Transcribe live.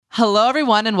Hello,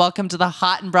 everyone, and welcome to the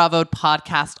Hot and Bravo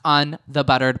podcast on the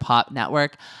Buttered Pop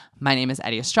Network. My name is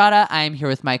Eddie Estrada. I am here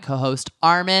with my co-host,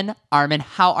 Armin. Armin,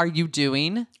 how are you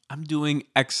doing? I'm doing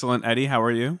excellent, Eddie. How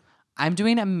are you? I'm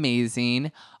doing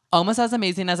amazing. Almost as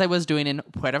amazing as I was doing in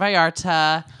Puerto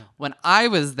Vallarta when I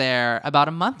was there about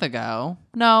a month ago.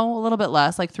 No, a little bit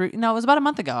less, it was about a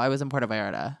month ago I was in Puerto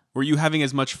Vallarta. Were you having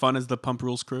as much fun as the Pump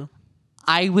Rules crew?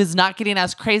 I was not getting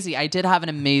as crazy. I did have an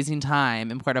amazing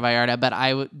time in Puerto Vallarta, but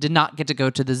I did not get to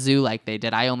go to the zoo like they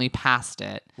did. I only passed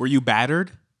it. Were you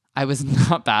battered? I was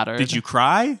not battered. Did you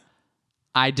cry?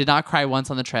 I did not cry once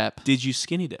on the trip. Did you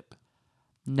skinny dip?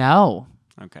 No.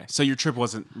 Okay, so your trip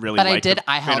wasn't really But like I did. the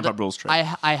I held Pump Rules trip.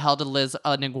 I held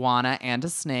an iguana and a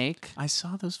snake. I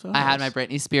saw those photos. I had my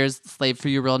Britney Spears "Slave for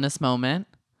Your Realness" moment.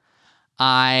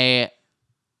 I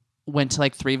went to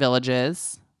 3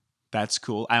 villages. That's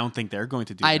cool. I don't think they're going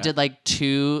to do that. I did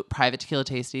 2 private tequila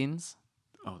tastings.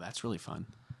 Oh, that's really fun.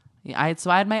 Yeah,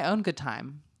 so I had my own good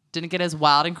time. Didn't get as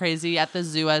wild and crazy at the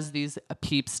zoo as these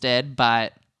peeps did,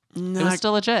 but it was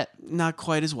still legit. Not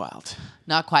quite as wild.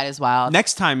 Not quite as wild.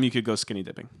 Next time you could go skinny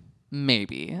dipping.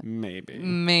 Maybe.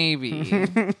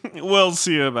 We'll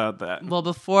see about that. Well,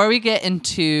 before we get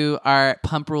into our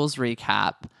Pump Rules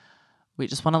recap, we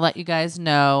just want to let you guys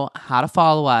know how to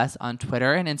follow us on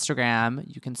Twitter and Instagram.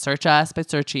 You can search us by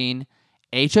searching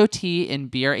HOT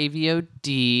and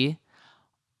BRAVOD.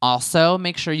 Also,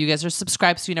 make sure you guys are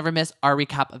subscribed so you never miss our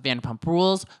recap of Vanderpump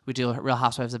Rules. We do Real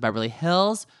Housewives of Beverly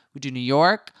Hills. We do New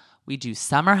York. We do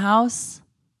Summer House.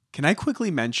 Can I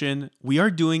quickly mention, we are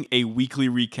doing a weekly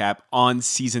recap on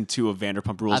season 2 of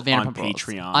Vanderpump Rules on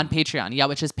Patreon. On Patreon, yeah,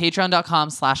 which is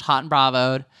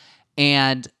patreon.com/hotandbravoed.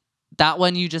 And that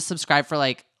one you just subscribe for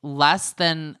less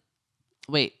than,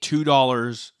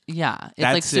 $2. Yeah,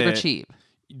 it's super cheap.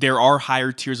 There are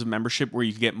higher tiers of membership where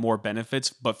you get more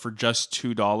benefits, but for just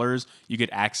 $2, you get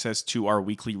access to our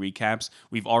weekly recaps.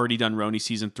 We've already done Roni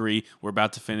season 3. We're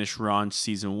about to finish Ron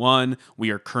season 1. We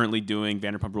are currently doing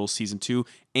Vanderpump Rules season 2.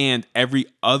 And every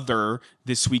other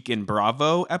This Week in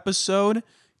Bravo episode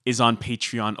is on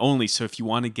Patreon only. So if you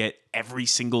want to get every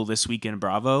single This Week in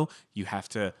Bravo, you have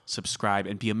to subscribe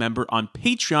and be a member on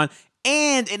Patreon.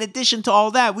 And in addition to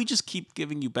all that, we just keep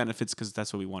giving you benefits because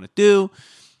that's what we want to do.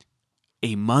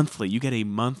 You get a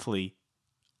monthly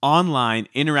online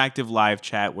interactive live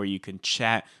chat where you can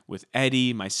chat with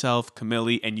Eddie, myself,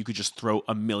 Camille, and you could just throw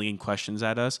a million questions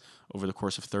at us over the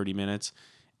course of 30 minutes.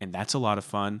 And that's a lot of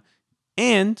fun.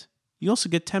 And you also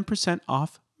get 10%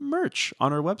 off merch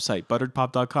on our website,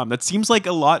 butteredpop.com. That seems like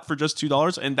a lot for just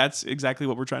 $2, and that's exactly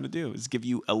what we're trying to do, is give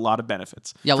you a lot of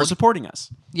benefits for supporting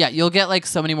us. Yeah, you'll get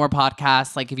so many more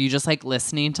podcasts, if you just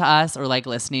listening to us or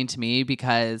listening to me,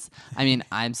 because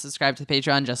I'm subscribed to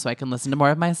Patreon just so I can listen to more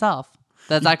of myself.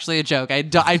 That's actually a joke. I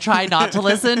try not to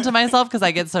listen to myself because I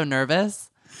get so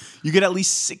nervous. You get at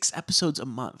least 6 episodes a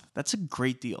month. That's a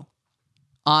great deal.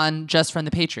 Just from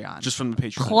the Patreon. Just from the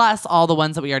Patreon. Plus all the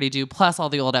ones that we already do, plus all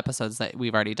the old episodes that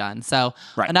we've already done. So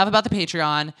Enough about the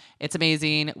Patreon. It's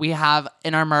amazing. We have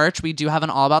in our merch, we do have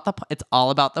it's all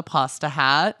about the pasta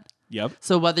hat. Yep.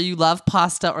 So whether you love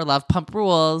pasta or love Pump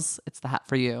Rules, it's the hat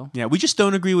for you. Yeah, we just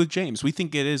don't agree with James. We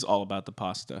think it is all about the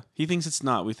pasta. He thinks it's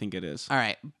not. We think it is. All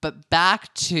right. But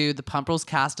back to the Pump Rules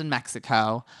cast in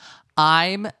Mexico.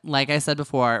 Like I said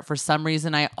before, for some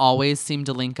reason, I always seem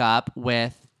to link up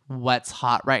with what's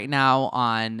hot right now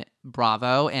on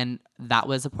Bravo, and that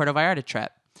was a Puerto Vallarta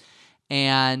trip.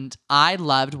 And I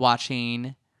loved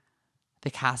watching the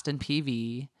cast in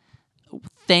PV.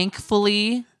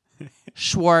 Thankfully,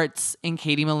 Schwartz and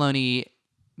Katie Maloney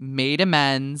made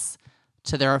amends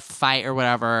to their fight or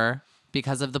whatever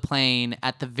because of the plane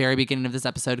at the very beginning of this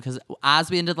episode, because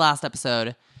as we ended the last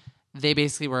episode, they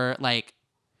basically were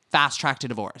fast track to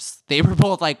divorce. They were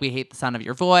both we hate the sound of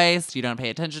your voice. You don't pay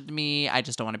attention to me. I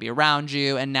just don't want to be around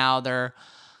you. And now they're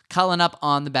cuddling up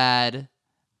on the bed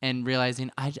and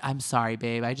realizing, I'm sorry,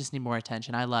 babe. I just need more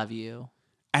attention. I love you.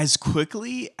 As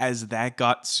quickly as that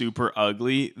got super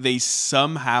ugly, they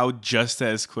somehow just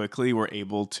as quickly were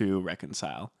able to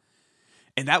reconcile.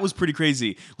 And that was pretty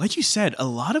crazy. Like you said, a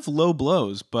lot of low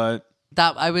blows, but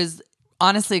that I was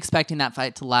honestly expecting that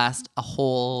fight to last a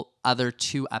whole other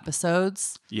 2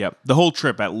 episodes. Yep. The whole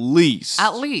trip, at least.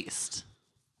 At least.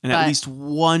 And at least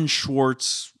one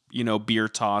Schwartz, beer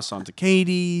toss onto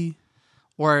Katie.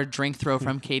 Or a drink throw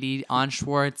from Katie on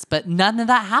Schwartz. But none of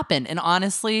that happened. And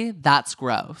honestly, that's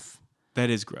growth.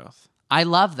 That is growth. I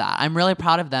love that. I'm really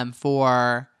proud of them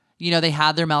for, they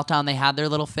had their meltdown, they had their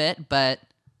little fit, but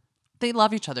they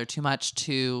love each other too much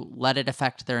to let it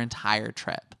affect their entire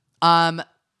trip.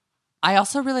 I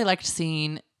also really liked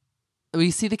seeing,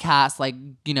 we see the cast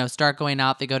start going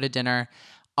out, they go to dinner.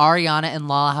 Ariana and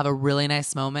Lala have a really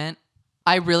nice moment.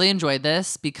 I really enjoyed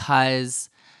this because,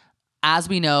 as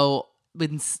we know,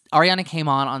 when Ariana came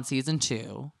on season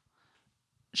 2,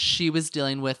 she was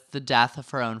dealing with the death of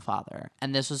her own father.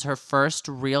 And this was her first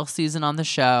real season on the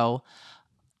show.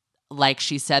 Like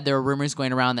she said, there were rumors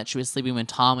going around that she was sleeping with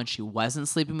Tom when she wasn't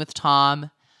sleeping with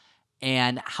Tom,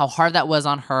 and how hard that was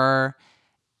on her.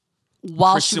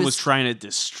 While Kristen was trying to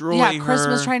destroy her.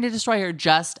 Kristen was trying to destroy her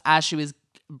just as she was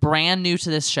brand new to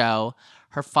this show.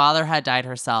 Her father had died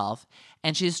herself.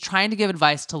 And she's trying to give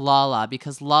advice to Lala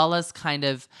because Lala's kind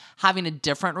of having a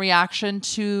different reaction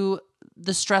to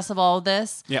the stress of all of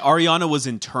this. Yeah, Ariana was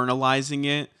internalizing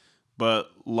it, but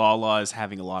Lala is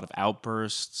having a lot of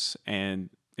outbursts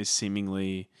and is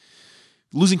seemingly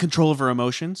losing control of her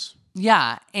emotions.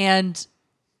 Yeah, and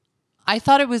I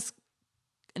thought it was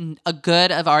a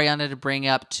good of Ariana to bring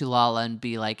up to Lala and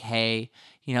be like, hey,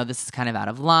 this is kind of out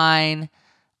of line.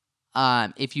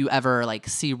 If you ever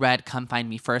see red, come find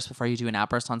me first before you do an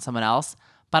outburst on someone else.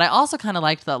 But I also kind of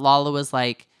liked that Lala was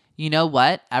like, you know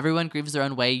what? Everyone grieves their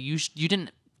own way. You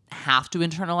didn't have to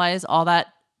internalize all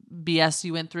that BS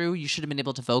you went through. You should have been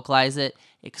able to vocalize it,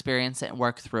 experience it, and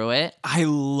work through it. I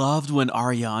loved when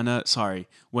Lala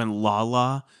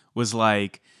was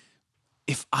like,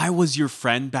 if I was your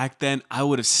friend back then, I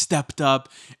would have stepped up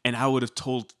and I would have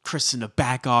told Kristen to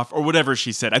back off or whatever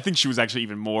she said. I think she was actually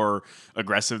even more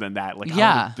aggressive than that. I would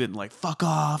have been like, fuck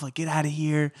off, get out of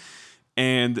here.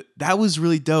 And that was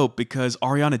really dope because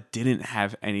Ariana didn't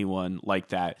have anyone like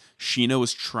that. Sheena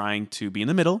was trying to be in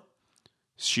the middle.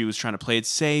 She was trying to play it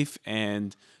safe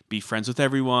and be friends with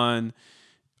everyone.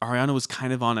 Ariana was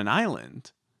kind of on an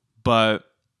island. But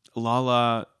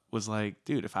Lala was like,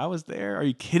 dude, if I was there, are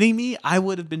you kidding me? I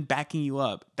would have been backing you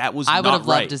up. That was I would have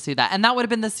right. loved to see that. And that would have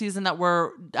been the season that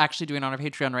we're actually doing on our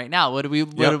Patreon right now. Would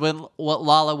have been what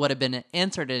Lala would have been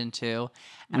inserted into.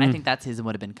 And I think that season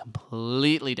would have been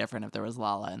completely different if there was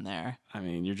Lala in there. I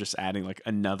mean, you're just adding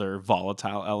another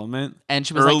volatile element. And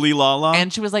she was early Lala.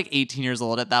 And she was 18 years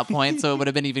old at that point, so it would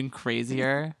have been even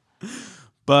crazier.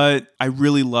 But I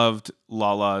really loved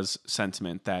Lala's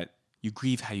sentiment that you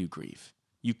grieve how you grieve.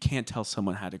 You can't tell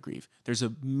someone how to grieve. There's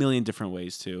a million different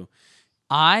ways to.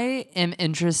 I am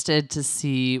interested to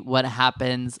see what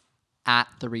happens at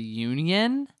the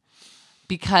reunion.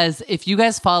 Because if you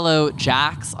guys follow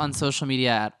Jax on social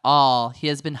media at all, he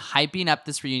has been hyping up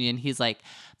this reunion. He's like,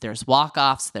 there's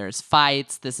walk-offs, there's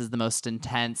fights. This is the most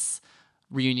intense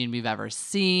reunion we've ever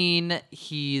seen.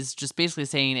 He's just basically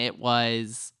saying it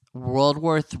was World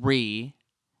War III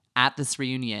at this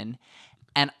reunion.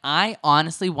 And I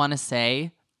honestly want to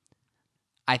say,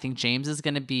 I think James is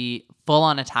going to be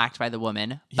full-on attacked by the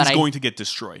woman. He's going to get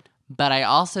destroyed. But I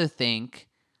also think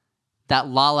that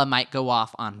Lala might go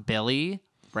off on Billy,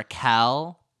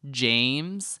 Raquel,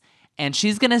 James, and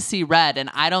she's going to see red. And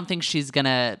I don't think she's not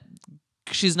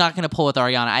going to pull with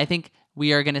Ariana. I think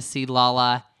we are going to see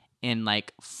Lala in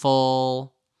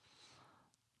full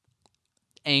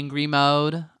angry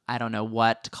mode. I don't know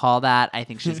what to call that. I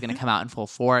think she's going to come out in full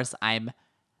force. I'm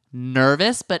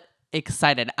nervous, but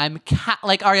excited. I'm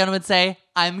like Ariana would say,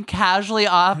 I'm casually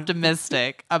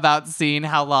optimistic about seeing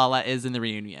how Lala is in the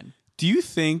reunion. Do you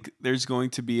think there's going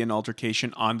to be an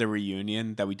altercation on the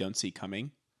reunion that we don't see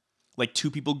coming?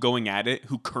 Two people going at it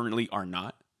who currently are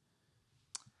not?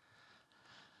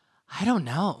 I don't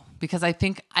know, because I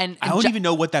think I don't even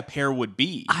know what that pair would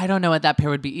be. I don't know what that pair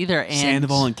would be either. And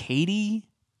Sandoval and Katie?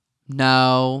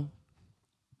 No,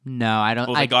 I don't.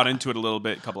 Well, they got into it a little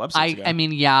bit a couple episodes ago. I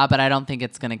mean, yeah, but I don't think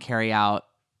it's going to carry out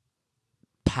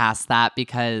past that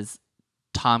because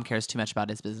Tom cares too much about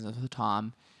his business with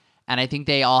Tom. And I think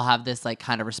they all have this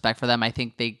kind of respect for them. I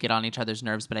think they get on each other's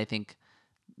nerves, but I think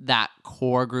that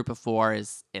core group of 4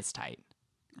 is tight.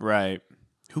 Right.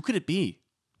 Who could it be?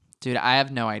 Dude, I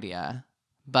have no idea.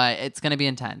 But it's gonna be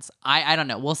intense. I don't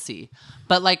know. We'll see.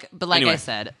 But like anyway. I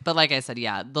said,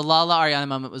 yeah, the Lala Ariana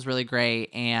moment was really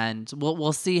great, and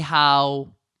we'll see how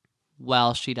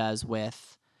well she does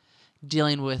with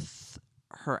dealing with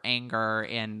her anger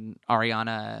and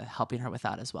Ariana helping her with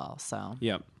that as well. So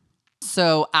Yep.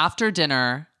 So after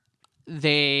dinner,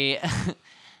 they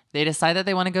decide that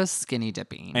they want to go skinny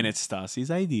dipping, and it's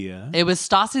Stassi's idea. It was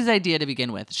Stassi's idea to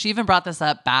begin with. She even brought this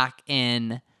up back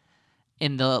in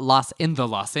the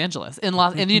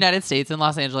United States, in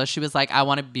Los Angeles. She was like, I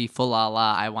want to be full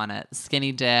Lala. I want to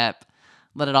skinny dip,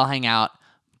 let it all hang out.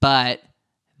 But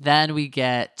then we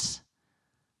get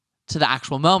to the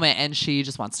actual moment and she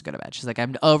just wants to go to bed. She's like,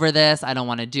 I'm over this. I don't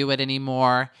want to do it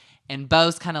anymore. And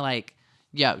Beau's kind of like,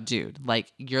 yo, dude,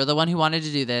 like, you're the one who wanted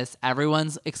to do this.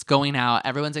 Everyone's going out.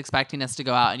 Everyone's expecting us to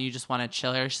go out, and you just want to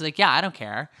chill here. She's like, yeah, I don't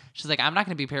care. She's like, I'm not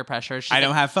going to be peer pressure. She's I like,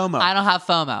 don't have FOMO. I don't have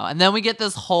FOMO. And then we get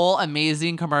this whole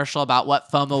amazing commercial about what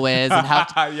FOMO is and how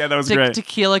Yeah, that was great.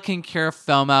 tequila can cure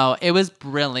FOMO. It was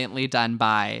brilliantly done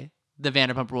by the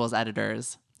Vanderpump Rules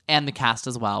editors and the cast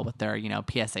as well with their,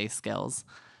 PSA skills.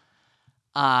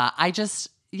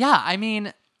 I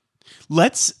mean,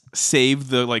 Let's save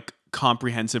the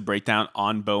comprehensive breakdown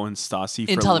on Bo and Stassi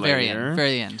for until the later.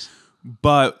 very end.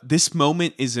 But this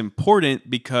moment is important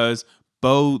because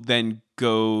Bo then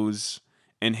goes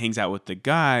and hangs out with the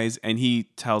guys, and he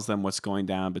tells them what's going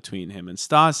down between him and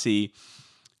Stassi,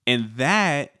 and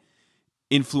that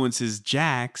influences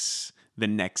Jax the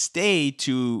next day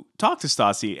to talk to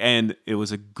Stassi, and it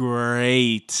was a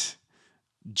great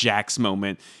Jax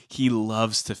moment. He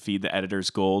loves to feed the editors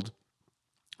gold.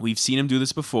 We've seen him do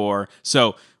this before.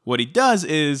 So what he does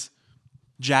is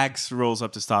Jax rolls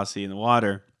up to Stassi in the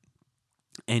water,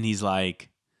 and he's like,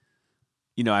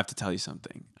 I have to tell you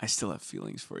something. I still have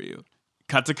feelings for you.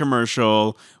 Cut to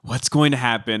commercial. What's going to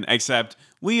happen? Except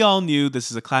we all knew this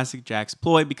is a classic Jax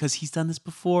ploy because he's done this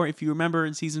before. If you remember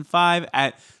in season 5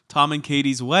 at Tom and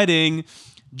Katie's wedding,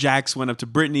 Jax went up to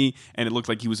Brittany and it looked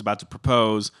like he was about to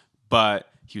propose, but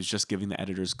he was just giving the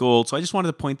editors gold. So I just wanted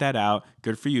to point that out.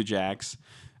 Good for you, Jax.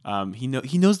 He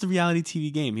knows the reality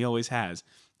TV game. He always has.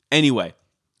 Anyway,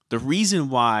 the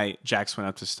reason why Jax went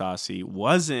up to Stassi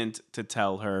wasn't to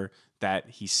tell her that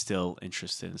he's still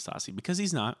interested in Stassi, because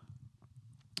he's not.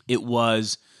 It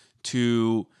was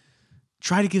to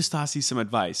try to give Stassi some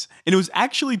advice. And it was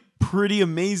actually pretty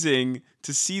amazing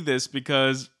to see this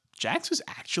because Jax was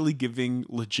actually giving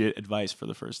legit advice for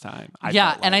the first time.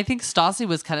 And I think Stassi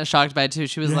was kind of shocked by it too.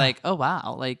 She was like, oh,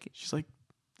 wow. She's like,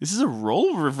 this is a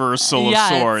role reversal of sorts.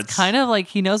 Yeah, it's kind of like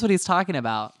he knows what he's talking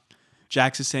about.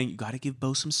 Jax is saying, you got to give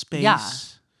Bo some space. Yeah.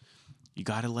 You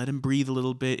got to let him breathe a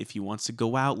little bit. If he wants to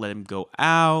go out, let him go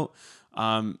out.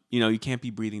 You can't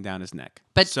be breathing down his neck.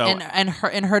 But so, in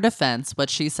her defense, what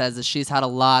she says is she's had a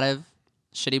lot of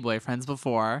shitty boyfriends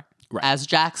before, right, as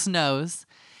Jax knows,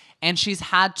 and she's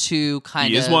had to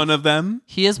He is one of them.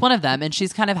 He is one of them, and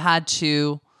she's kind of had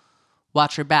to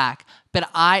watch her back. But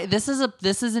this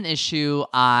is an issue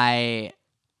I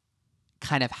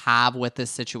kind of have with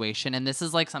this situation, and this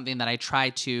is like something that I try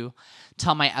to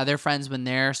tell my other friends when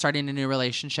they're starting a new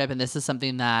relationship, and this is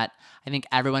something that I think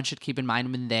everyone should keep in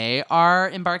mind when they are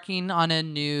embarking on a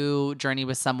new journey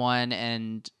with someone,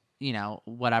 and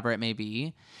whatever it may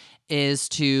be, is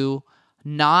to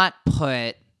not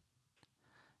put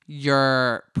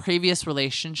your previous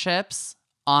relationships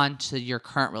onto your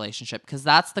current relationship, because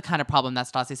that's the kind of problem that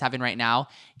Stassi's having right now.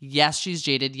 Yes, she's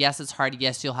jaded. Yes, it's hard.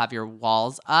 Yes, you'll have your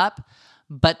walls up.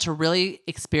 But to really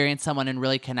experience someone and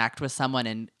really connect with someone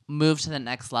and move to the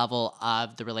next level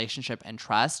of the relationship and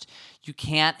trust, you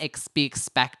can't be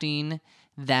expecting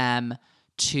them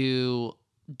to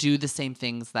do the same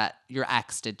things that your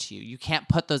ex did to you. You can't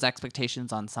put those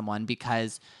expectations on someone,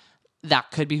 because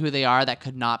that could be who they are, that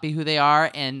could not be who they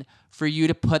are. And for you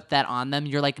to put that on them,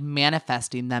 you're like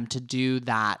manifesting them to do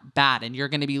that bad. And you're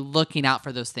going to be looking out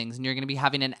for those things, and you're going to be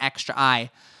having an extra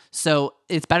eye. So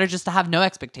it's better just to have no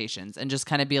expectations and just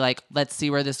kind of be like, let's see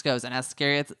where this goes. And as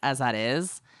scary as that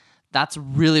is, that's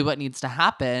really what needs to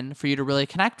happen for you to really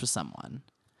connect with someone.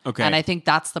 Okay. And I think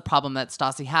that's the problem that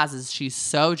Stassi has, is she's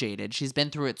so jaded. She's been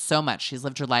through it so much. She's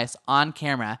lived her life on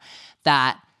camera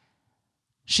that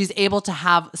she's able to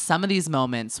have some of these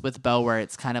moments with Bo where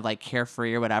it's kind of like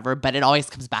carefree or whatever, but it always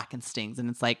comes back and stings. And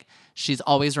it's like she's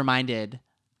always reminded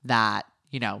that,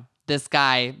 this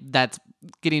guy that's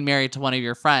getting married to one of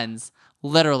your friends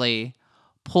literally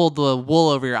pulled the wool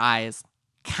over your eyes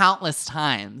countless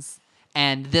times,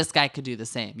 and this guy could do the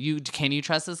same. Can you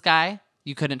trust this guy?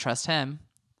 You couldn't trust him.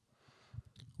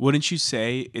 Wouldn't you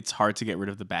say it's hard to get rid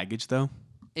of the baggage, though?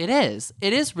 It is.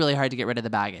 It is really hard to get rid of the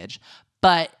baggage,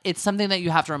 but it's something that you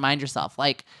have to remind yourself.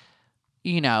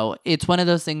 It's one of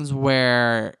those things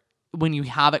where when you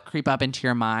have it creep up into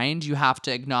your mind, you have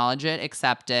to acknowledge it,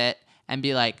 accept it, and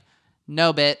be like,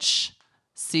 no, bitch,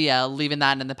 see ya, leaving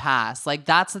that in the past.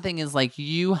 That's the thing, is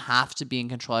you have to be in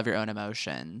control of your own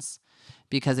emotions,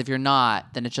 because if you're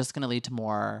not, then it's just going to lead to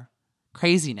more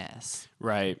craziness.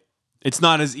 Right. It's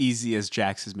not as easy as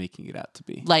Jax is making it out to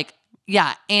be.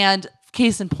 Yeah. And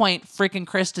case in point, freaking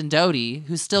Kristen Doty,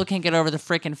 who still can't get over the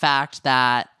freaking fact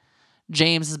that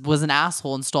James was an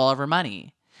asshole and stole all of her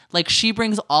money. She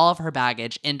brings all of her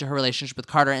baggage into her relationship with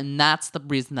Carter, and that's the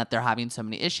reason that they're having so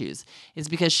many issues, is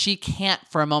because she can't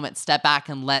for a moment step back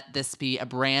and let this be a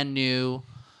brand new,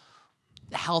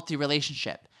 healthy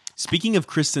relationship. Speaking of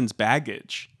Kristen's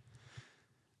baggage,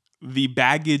 the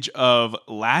baggage of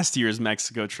last year's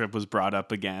Mexico trip was brought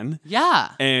up again.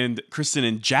 Yeah. And Kristen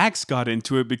and Jax got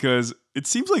into it because it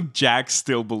seems like Jax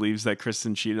still believes that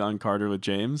Kristen cheated on Carter with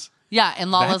James. Yeah,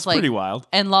 and Lala's That's like pretty wild.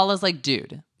 And Lala's like,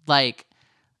 dude, like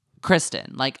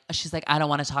Kristen, like she's like, I don't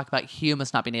want to talk about Hugh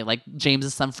must not be named. Like James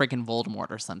is some freaking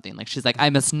Voldemort or something. Like she's like, I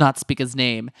must not speak his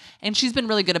name. And she's been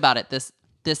really good about it this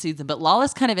season. But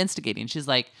Lala's kind of instigating. She's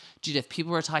like, dude, if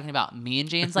people were talking about me and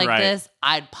James like Right. this,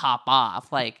 I'd pop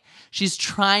off. Like she's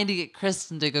trying to get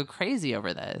Kristen to go crazy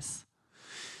over this.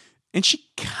 And she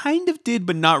kind of did,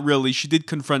 but not really. She did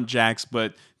confront Jax,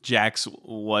 but Jax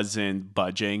wasn't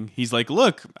budging. He's like,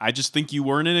 look, I just think you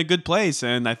weren't in a good place,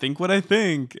 and I think what I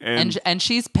think. And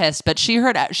she's pissed, but she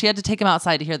had to take him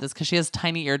outside to hear this because she has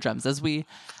tiny eardrums. As we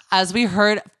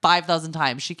heard 5,000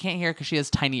 times, she can't hear because she has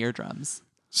tiny eardrums.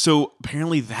 So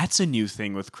apparently that's a new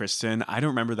thing with Kristen. I don't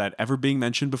remember that ever being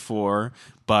mentioned before,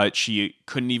 but she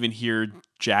couldn't even hear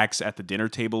Jax at the dinner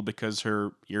table because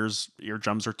her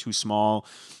eardrums are too small.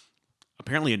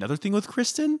 Apparently another thing with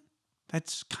Kristen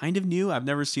that's kind of new. I've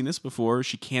never seen this before.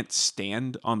 She can't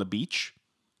stand on the beach.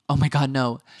 Oh my God,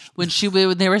 no. When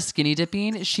they were skinny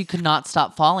dipping, she could not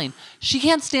stop falling. She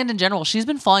can't stand in general. She's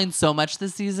been falling so much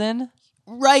this season.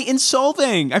 Right, in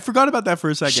Solvang. I forgot about that for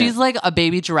a second. She's like a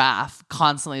baby giraffe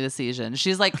constantly this season.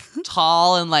 She's like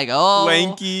tall and like,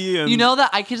 lanky. And you know that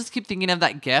I could just keep thinking of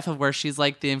that gif of where she's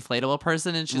like the inflatable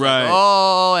person and she's right. like,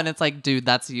 oh, and it's like, dude,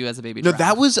 that's you as a baby giraffe. No,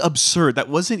 that was absurd. That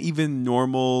wasn't even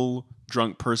normal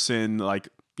drunk person, like,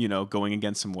 going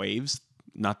against some waves.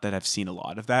 Not that I've seen a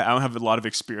lot of that. I don't have a lot of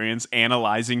experience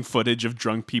analyzing footage of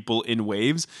drunk people in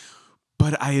waves.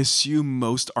 But I assume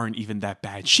most aren't even that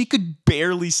bad. She could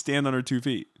barely stand on her 2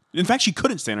 feet. In fact, she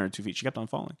couldn't stand on her 2 feet. She kept on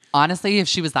falling. Honestly, if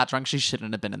she was that drunk, she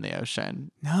shouldn't have been in the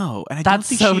ocean. No. And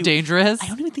That's so dangerous. I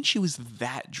don't even think she was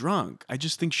that drunk. I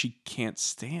just think she can't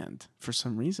stand for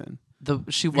some reason.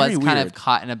 She was kind of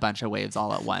caught in a bunch of waves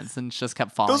all at once and just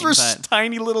kept falling. Those were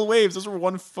tiny little waves. Those were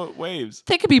 1 foot waves.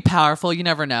 They could be powerful. You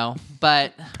never know.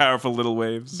 But powerful little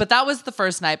waves. But that was the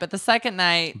first night. But the second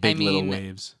night, big little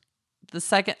waves. The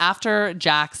second after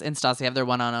Jax and Stassi have their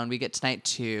one-on-one, we get to night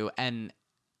 2, and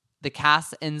the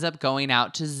cast ends up going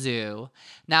out to zoo.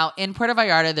 Now in Puerto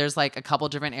Vallarta, there's like a couple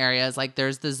different areas. Like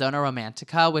there's the Zona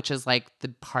Romantica, which is like the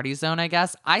party zone, I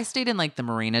guess. I stayed in like the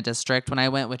Marina District when I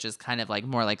went, which is kind of like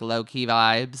more like low-key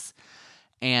vibes,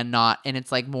 and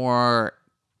it's like more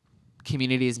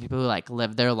communities and people who like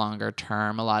live there longer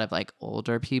term. A lot of like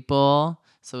older people.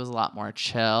 So it was a lot more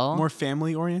chill. More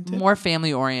family-oriented? More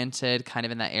family-oriented kind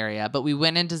of in that area. But we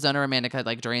went into Zona Romantica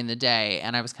like during the day,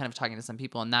 and I was kind of talking to some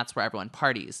people, and that's where everyone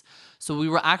parties. So we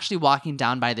were actually walking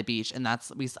down by the beach, and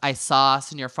I saw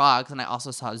Senor Frogs, and I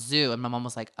also saw Zoo, and my mom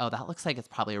was like, oh, that looks like it's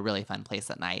probably a really fun place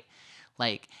at night.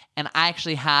 Like, and I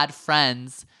actually had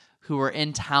friends who were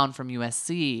in town from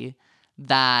USC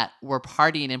that were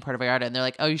partying in Puerto Vallarta, and they're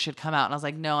like, oh, you should come out. And I was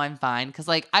like, no, I'm fine. Because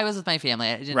like I was with my family.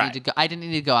 I didn't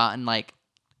need to go out and like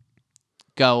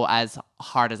go as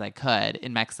hard as I could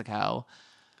in Mexico.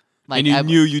 Like, and you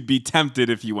knew you'd be tempted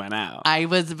if you went out.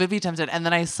 would be tempted. And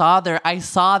then I saw their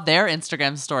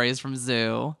Instagram stories from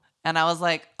Zoo. And I was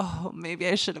like, oh, maybe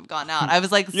I should have gone out. I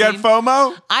was like, you had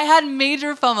FOMO? I had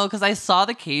major FOMO because I saw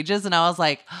the cages and I was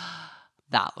like,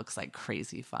 that looks like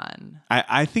crazy fun.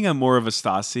 I think I'm more of a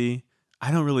Stassi.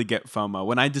 I don't really get FOMO.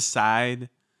 When I decide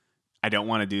I don't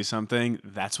want to do something,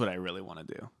 that's what I really want to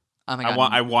do. Oh my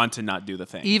God. I want to not do the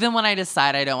thing. Even when I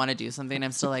decide I don't want to do something,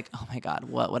 I'm still like, oh my God,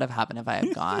 what would have happened if I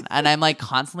had gone? And I'm like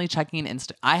constantly checking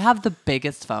I have the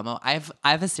biggest FOMO. I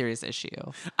have a serious issue.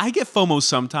 I get FOMO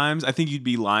sometimes. I think you'd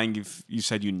be lying if you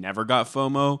said you never got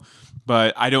FOMO,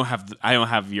 but I don't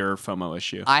have your FOMO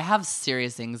issue. I have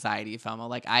serious anxiety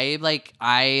FOMO. I am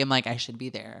like I should be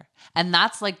there. And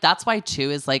that's why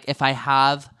too is like if I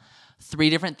have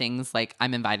 3 different things like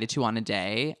I'm invited to on a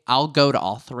day, I'll go to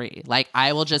all 3. Like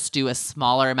I will just do a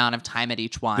smaller amount of time at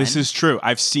each one. This is true.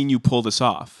 I've seen you pull this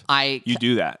off. You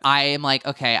do that. I am like,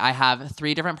 okay, I have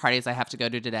 3 different parties I have to go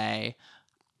to today.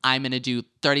 I'm going to do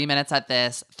 30 minutes at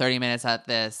this, 30 minutes at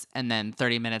this, and then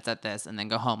 30 minutes at this, and then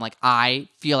go home. Like I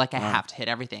feel like I have to hit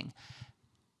everything.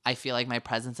 I feel like my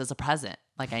presence is a present.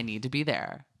 Like I need to be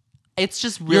there. It's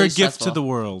just really You're a stressful. gift to the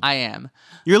world. I am.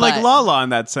 You're like Lala in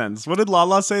that sense. What did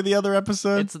Lala say the other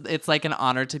episode? It's like an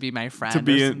honor to be my friend. To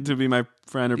be my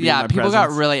friend or be my people presence.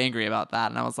 got really angry about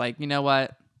that, and I was like, you know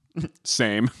what?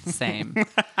 Same.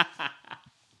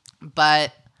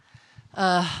 But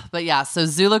yeah. So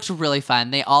Zoo looked really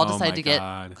fun. They all decided to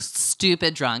get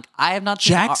stupid drunk. I have not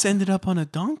seen Jax ended up on a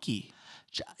donkey.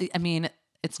 I mean,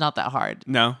 It's not that hard.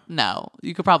 No. No,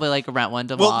 you could probably like rent one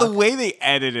to Well, the vlog. way they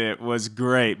edited it was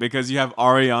great because you have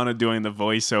Ariana doing the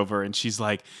voiceover and she's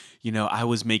like, I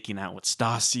was making out with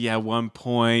Stassi at one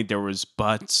point. There was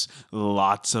butts,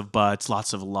 lots of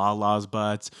Lala's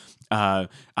butts. I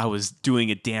was doing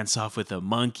a dance off with a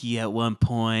monkey at one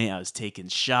point. I was taking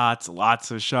shots, lots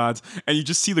of shots. And you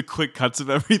just see the quick cuts of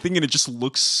everything and it just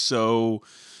looks so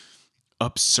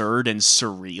absurd and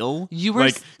surreal. You were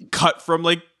like cut from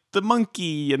like the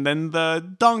monkey and then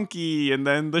the donkey and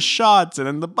then the shots and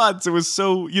then the butts. It was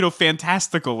so,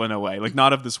 fantastical in a way, like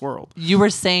not of this world. You were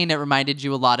saying it reminded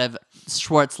you a lot of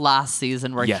Schwartz last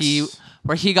season where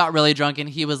he got really drunk and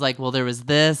he was like, well, there was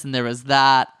this and there was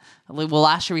that. Well,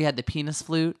 last year we had the penis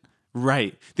flute.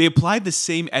 Right. They applied the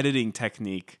same editing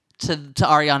technique to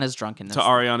Ariana's drunkenness.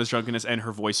 And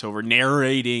her voiceover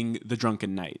narrating the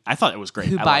drunken night. I thought it was great.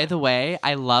 Who, by the way,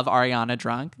 I love Ariana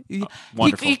drunk.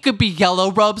 Wonderful. He could be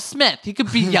Yellow Robe Smith.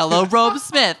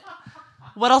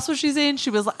 What else was she saying? She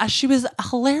was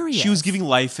hilarious. She was giving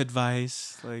life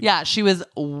advice. Yeah, she was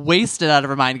wasted out of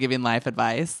her mind giving life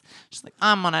advice. She's like,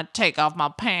 I'm gonna take off my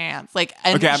pants.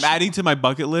 I'm adding to my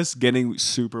bucket list getting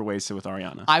super wasted with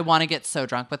Ariana. I want to get so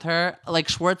drunk with her. Like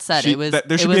Schwartz said,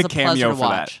 there should be a cameo for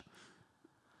that.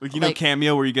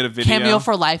 Cameo where you get a video. Cameo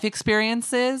for life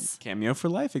experiences.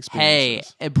 Hey,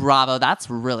 bravo. That's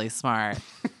really smart.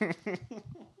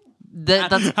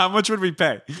 How much would we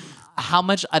pay? How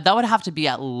much? That would have to be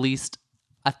at least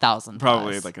 1,000.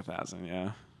 Probably like 1,000,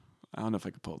 yeah. I don't know if I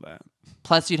could pull that.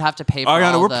 Plus, you'd have to pay for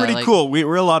Ariana, we're pretty cool.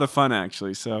 We're a lot of fun,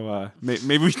 actually. So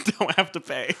maybe we don't have to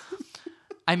pay.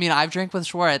 I mean, I've drank with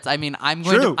Schwartz. I mean, I'm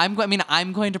going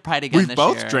to Pride again this year.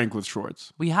 We've both drank with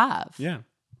Schwartz. We have. Yeah.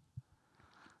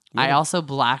 I also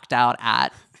blacked out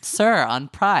at Sir on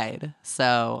Pride.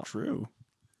 So true.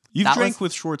 You've drank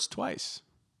with Schwartz twice.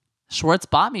 Schwartz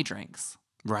bought me drinks.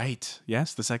 Right.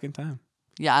 Yes, the second time.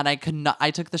 Yeah, and I could not.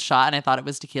 I took the shot and I thought it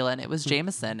was tequila and it was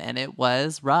Jameson and it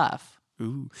was rough.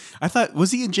 Ooh, I thought,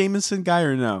 was he a Jameson guy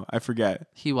or no? I forget.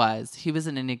 He was. He was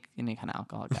any kind of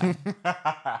alcohol guy.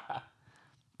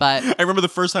 But I remember the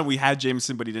first time we had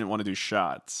Jameson, but he didn't want to do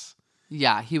shots.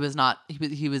 Yeah, he was not.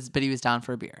 He was, but he was down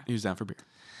for a beer. He was down for beer.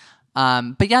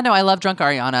 But yeah, no, I love drunk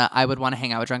Ariana. I would want to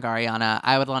hang out with drunk Ariana.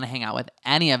 I would want to hang out with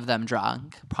any of them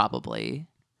drunk, probably.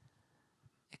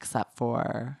 Except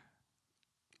for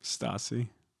Stassi.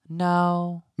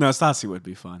 No, Stassi would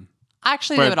be fun.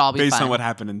 Actually, they would all be fun. Based on what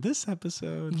happened in this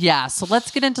episode. Yeah, so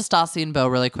let's get into Stassi and Beau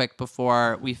really quick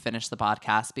before we finish the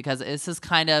podcast, because this is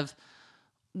kind of,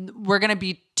 we're going to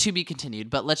be to be continued,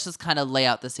 but let's just kind of lay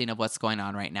out the scene of what's going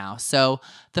on right now. So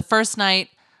the first night,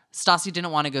 Stassi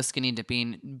didn't want to go skinny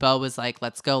dipping. Beau was like,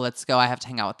 let's go. I have to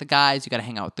hang out with the guys. You got to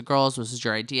hang out with the girls. This is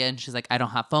your idea. And she's like, I don't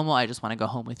have FOMO. I just want to go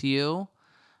home with you.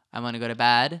 I want to go to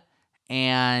bed.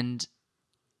 And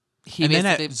then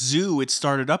at Zoo, it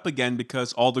started up again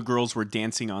because all the girls were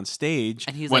dancing on stage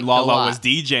and when like, Lala was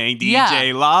DJing.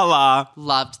 DJ Lala.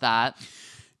 Loved that.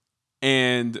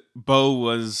 And Beau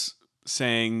was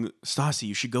saying, Stassi,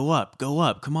 you should go up.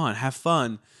 Come on, have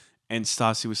fun. And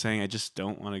Stassi was saying, I just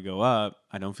don't want to go up.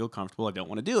 I don't feel comfortable. I don't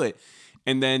want to do it.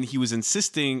 And then he was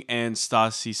insisting, and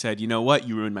Stassi said, you know what?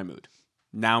 You ruined my mood.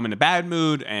 Now I'm in a bad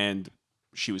mood, and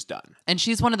she was done. And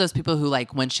she's one of those people who,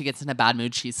 like, when she gets in a bad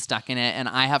mood, she's stuck in it. And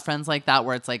I have friends like that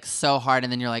where it's, like, so hard,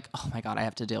 and then you're like, oh, my God, I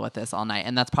have to deal with this all night.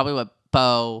 And that's probably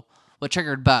what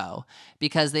triggered Beau,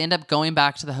 because they end up going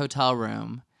back to the hotel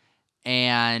room,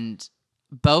 and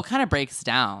Beau kind of breaks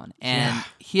down. And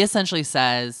he essentially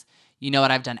says, you know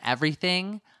what? I've done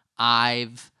everything. I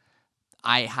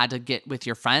had to get with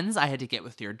your friends. I had to get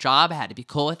with your job. I had to be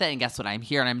cool with it. And guess what? I'm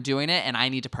here and I'm doing it and I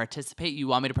need to participate. You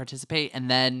want me to participate and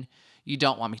then you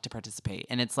don't want me to participate.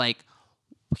 And it's like,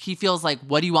 he feels like,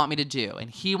 what do you want me to do? And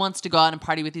he wants to go out and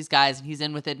party with these guys and he's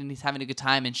in with it and he's having a good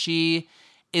time. And she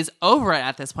is over it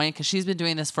at this point because she's been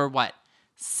doing this for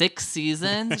 6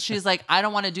 seasons? She's like, I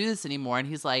don't want to do this anymore. And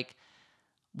he's like,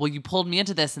 well, you pulled me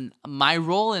into this and my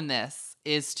role in this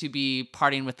is to be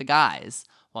partying with the guys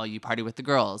while you party with the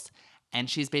girls. And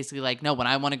she's basically like, no, when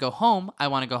I want to go home, I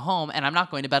want to go home and I'm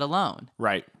not going to bed alone.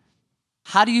 Right.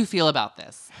 How do you feel about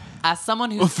this? As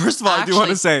someone who, well, first of all, I do want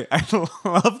to say, I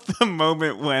love the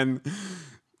moment when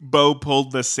Beau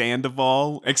pulled the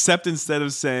Sandoval, except instead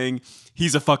of saying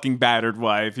he's a fucking battered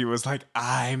wife, he was like,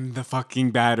 I'm the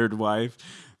fucking battered wife.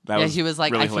 He was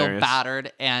like, really I hilarious. feel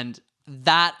battered. And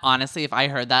that, honestly, if I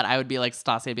heard that, I would be like,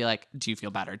 Stassi, I'd be like, do you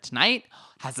feel battered tonight?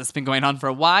 Has this been going on for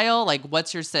a while? Like,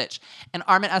 what's your sitch? And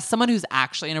Armin, as someone who's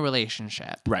actually in a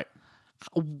relationship, right?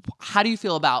 How do you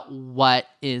feel about what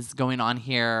is going on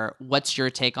here? What's your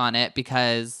take on it?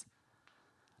 Because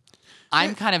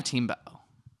I'm kind of team Beau.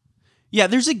 Yeah,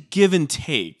 there's a give and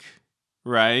take,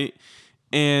 right?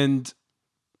 And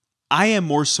I am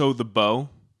more so the beau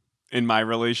in my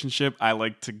relationship. I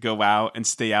like to go out and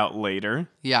stay out later.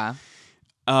 Yeah.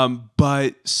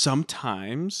 But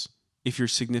sometimes if your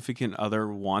significant other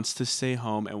wants to stay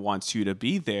home and wants you to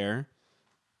be there,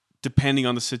 depending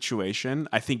on the situation,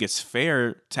 I think it's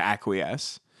fair to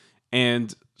acquiesce.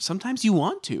 And sometimes you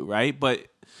want to, right? But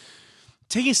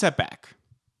taking a step back,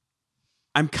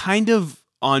 I'm kind of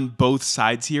on both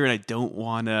sides here, and I don't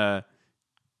want to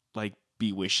like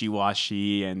be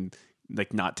wishy-washy and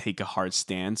like not take a hard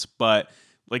stance. But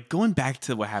like going back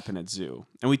to what happened at Zoo,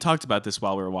 and we talked about this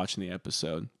while we were watching the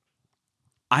episode.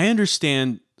 I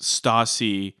understand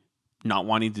Stassi not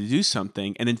wanting to do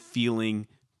something and then feeling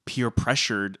peer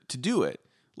pressured to do it.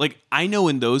 Like I know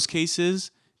in those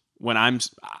cases when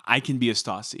I can be a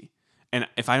Stassi, and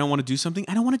if I don't want to do something,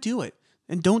 I don't want to do it,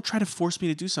 and don't try to force me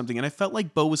to do something. And I felt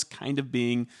like Beau was kind of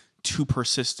being too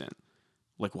persistent.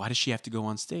 Like, why does she have to go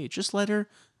on stage? Just let her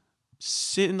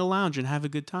sit in the lounge and have a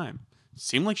good time.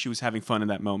 Seemed like she was having fun in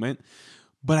that moment.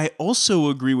 But I also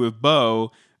agree with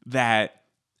Beau that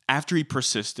after he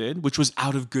persisted, which was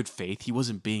out of good faith, he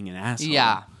wasn't being an asshole.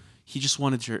 Yeah. He just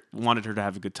wanted her to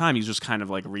have a good time. He was just kind of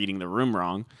like reading the room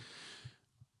wrong.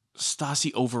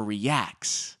 Stassi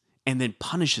overreacts and then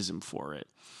punishes him for it.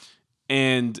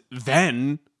 And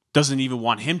then doesn't even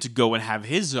want him to go and have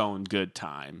his own good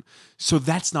time. So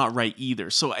that's not right either.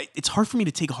 So it's hard for me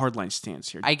to take a hardline stance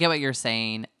here. I get what you're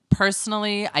saying.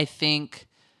 Personally, I think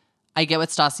I get what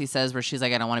Stassi says where she's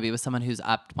like, I don't want to be with someone who's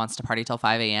up, wants to party till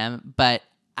 5 a.m. But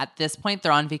at this point,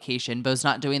 they're on vacation. Beau's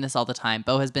not doing this all the time.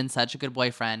 Beau has been such a good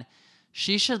boyfriend.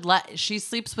 She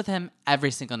sleeps with him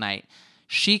every single night.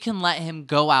 She can let him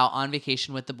go out on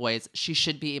vacation with the boys. She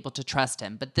should be able to trust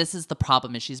him. But this is the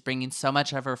problem, is she's bringing so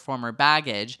much of her former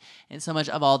baggage and so much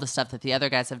of all the stuff that the other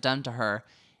guys have done to her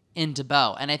into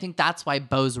Beau. And I think that's why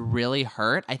Beau's really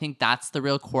hurt. I think that's the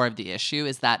real core of the issue,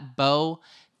 is that Beau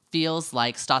feels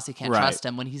like Stassi can't trust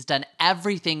him when he's done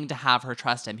everything to have her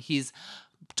trust him. He's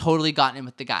totally gotten in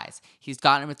with the guys. He's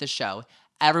gotten in with the show.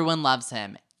 Everyone loves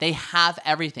him. They have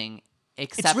everything.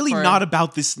 It's really not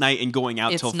about this night and going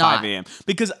out till 5 a.m.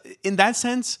 Because in that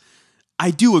sense,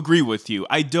 I do agree with you.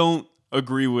 I don't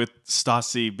agree with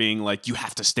Stassi being like, you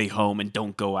have to stay home and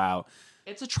don't go out.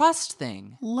 It's a trust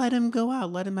thing. Let him go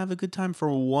out. Let him have a good time for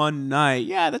one night.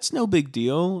 Yeah, that's no big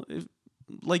deal.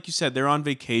 Like you said, they're on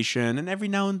vacation. And every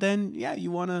now and then, yeah, you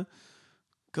want to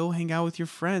go hang out with your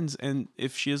friends. And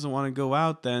if she doesn't want to go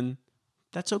out, then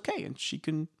that's okay. And she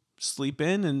can sleep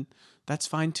in, and that's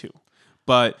fine too.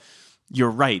 But you're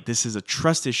right. This is a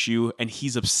trust issue, and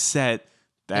he's upset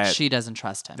that she doesn't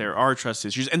trust him. There are trust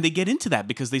issues, and they get into that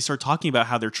because they start talking about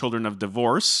how they're children of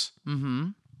divorce. Mm-hmm.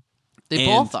 They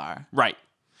both are. Right.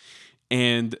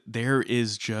 And there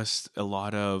is just a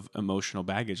lot of emotional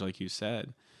baggage, like you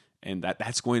said, and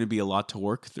that's going to be a lot to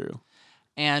work through.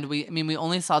 And we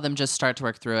only saw them just start to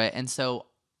work through it, and so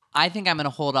I think I'm going to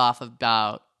hold off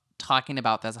about talking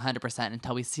about this 100%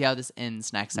 until we see how this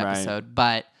ends next episode. Right.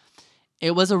 But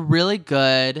it was a really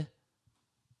good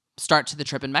start to the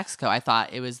trip in Mexico. I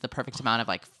thought it was the perfect amount of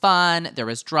like fun. There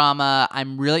was drama.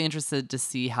 I'm really interested to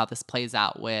see how this plays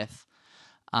out with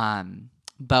Beau and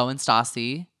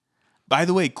Stassi. By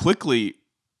the way, quickly,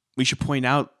 we should point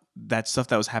out that stuff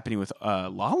that was happening with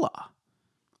Lala,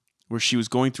 where she was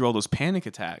going through all those panic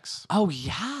attacks. Oh,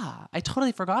 yeah. I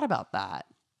totally forgot about that.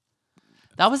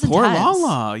 That was Poor intense.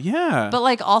 Lala, yeah. But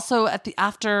like also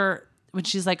after when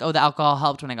she's like, oh, the alcohol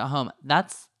helped when I got home.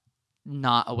 That's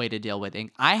not a way to deal with it.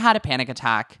 I had a panic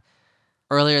attack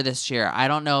earlier this year. I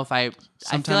don't know if I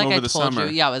feel like I told summer.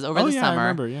 you. Yeah, it was over the summer. I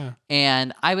remember, yeah.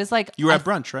 And I was like... You were at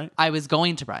brunch, right? I was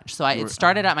going to brunch. So it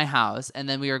started at my house, and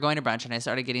then we were going to brunch, and I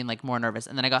started getting like more nervous.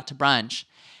 And then I got to brunch,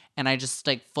 and I just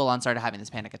like full on started having this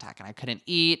panic attack, and I couldn't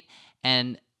eat.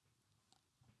 And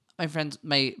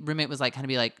my roommate was like, kind of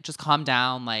be like, just calm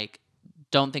down. Like,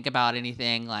 don't think about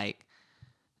anything. Like,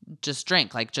 just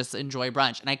drink, like just enjoy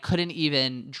brunch. And I couldn't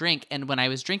even drink. And when I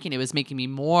was drinking, it was making me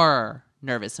more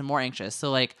nervous and more anxious. So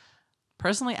like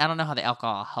personally, I don't know how the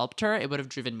alcohol helped her. It would have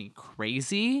driven me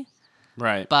crazy.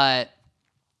 Right. But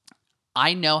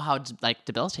I know how like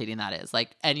debilitating that is. Like,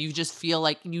 and you just feel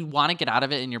like you want to get out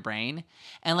of it in your brain.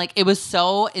 And like, it was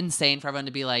so insane for everyone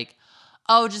to be like,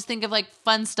 oh, just think of like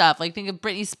fun stuff. Like think of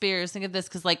Britney Spears, think of this.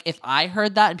 Cause like if I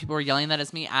heard that and people were yelling that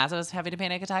at me as I was having a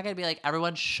panic attack, I'd be like,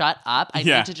 everyone shut up. I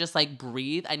need to just like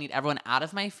breathe. I need everyone out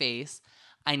of my face.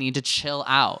 I need to chill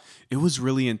out. It was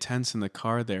really intense in the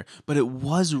car there, but it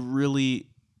was really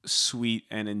sweet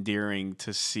and endearing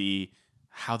to see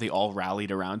how they all rallied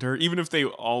around her, even if they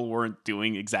all weren't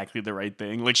doing exactly the right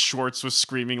thing. Like Schwartz was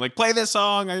screaming, like, play this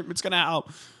song, it's gonna help.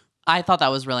 I thought that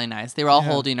was really nice. They were all Yeah.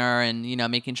 holding her and, you know,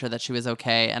 making sure that she was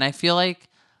okay. And I feel like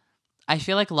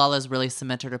Lala's really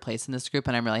cemented her place in this group,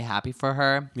 and I'm really happy for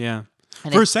her. Yeah.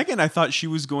 And For a second, I thought she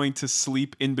was going to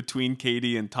sleep in between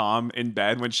Katie and Tom in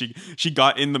bed when she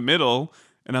got in the middle,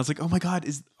 and I was like, "Oh my God,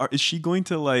 is she going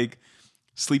to like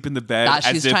sleep in the bed?" That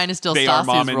she's as if trying to steal they are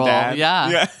mom Stassi's and role. dad?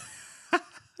 Yeah.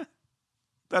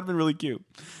 That'd been really cute.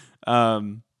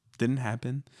 Didn't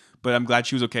happen, but I'm glad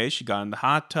she was okay. She got in the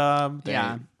hot tub.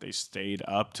 They stayed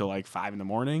up till like 5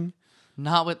 a.m.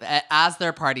 Not with as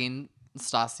they're partying,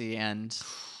 Stassi and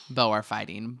Bo are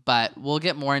fighting, but we'll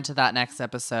get more into that next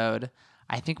episode.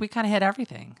 I think we kind of hit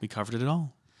everything. We covered it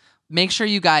all. Make sure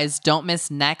you guys don't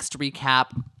miss next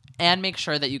recap, and make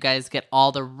sure that you guys get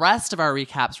all the rest of our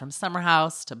recaps from Summer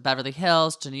House to Beverly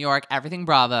Hills to New York, everything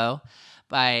Bravo,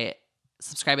 by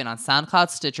subscribing on SoundCloud,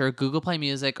 Stitcher, Google Play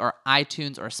Music, or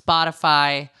iTunes or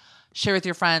Spotify. Share with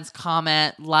your friends,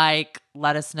 comment, like,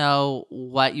 let us know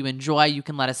what you enjoy. You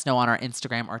can let us know on our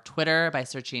Instagram or Twitter by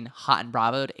searching Hot and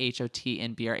Bravo,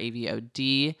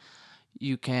 HOTNBRAVOD.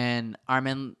 You can,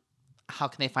 Armin, how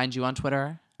can they find you on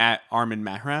Twitter? At Armin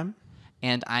Mahram.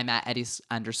 And I'm at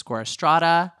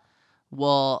Eddie_Estrada.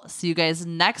 We'll see you guys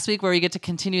next week where we get to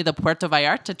continue the Puerto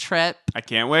Vallarta trip. I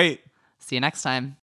can't wait. See you next time.